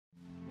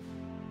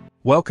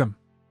Welcome!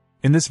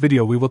 In this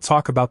video we will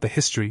talk about the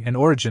history and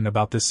origin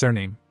about this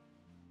surname.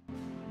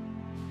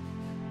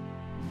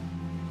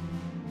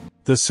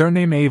 The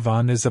surname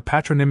Avon is a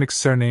patronymic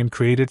surname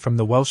created from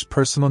the Welsh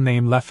personal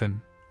name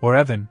Lefan, or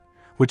Evan,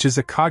 which is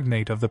a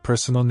cognate of the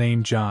personal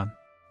name John.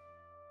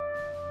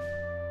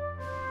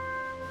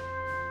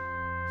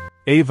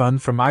 Avon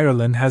from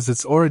Ireland has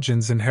its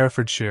origins in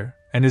Herefordshire,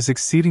 and is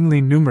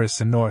exceedingly numerous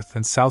in North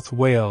and South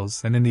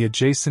Wales and in the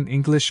adjacent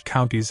English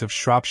counties of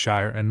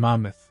Shropshire and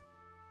Monmouth.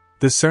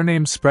 The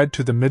surname spread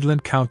to the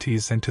Midland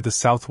counties and to the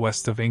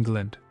southwest of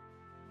England.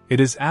 It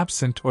is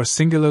absent or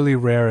singularly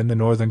rare in the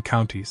northern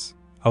counties,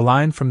 a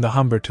line from the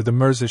Humber to the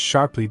Mersey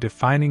sharply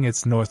defining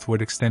its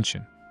northward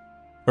extension.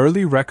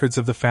 Early records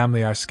of the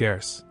family are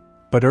scarce,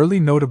 but early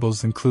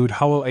notables include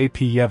Howell ap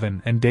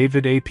Yevan and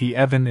David ap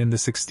Evan in the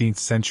 16th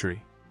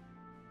century.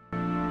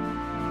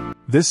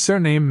 This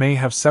surname may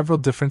have several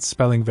different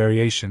spelling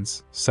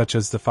variations, such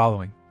as the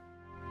following.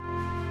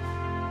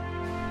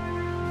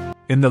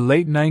 In the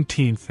late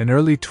 19th and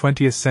early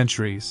 20th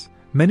centuries,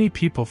 many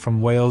people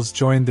from Wales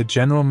joined the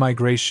general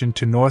migration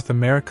to North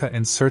America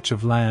in search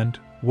of land,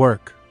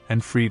 work,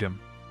 and freedom.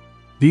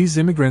 These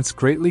immigrants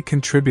greatly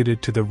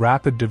contributed to the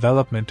rapid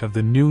development of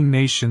the new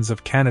nations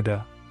of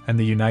Canada and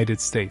the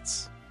United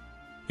States.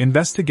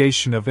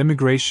 Investigation of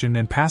immigration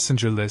and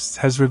passenger lists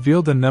has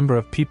revealed a number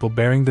of people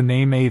bearing the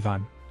name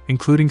Avon,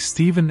 including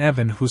Stephen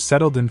Evan, who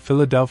settled in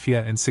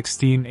Philadelphia in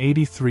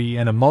 1683,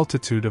 and a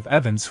multitude of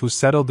Evans who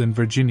settled in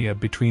Virginia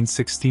between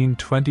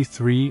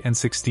 1623 and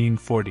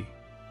 1640.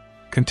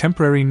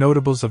 Contemporary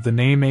notables of the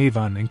name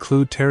Avon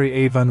include Terry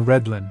Avon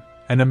Redlin,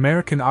 an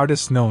American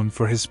artist known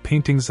for his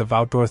paintings of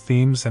outdoor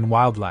themes and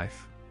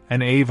wildlife,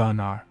 and Avon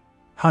R.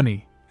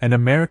 Honey, an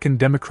American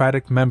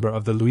Democratic member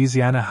of the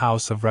Louisiana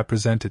House of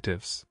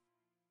Representatives.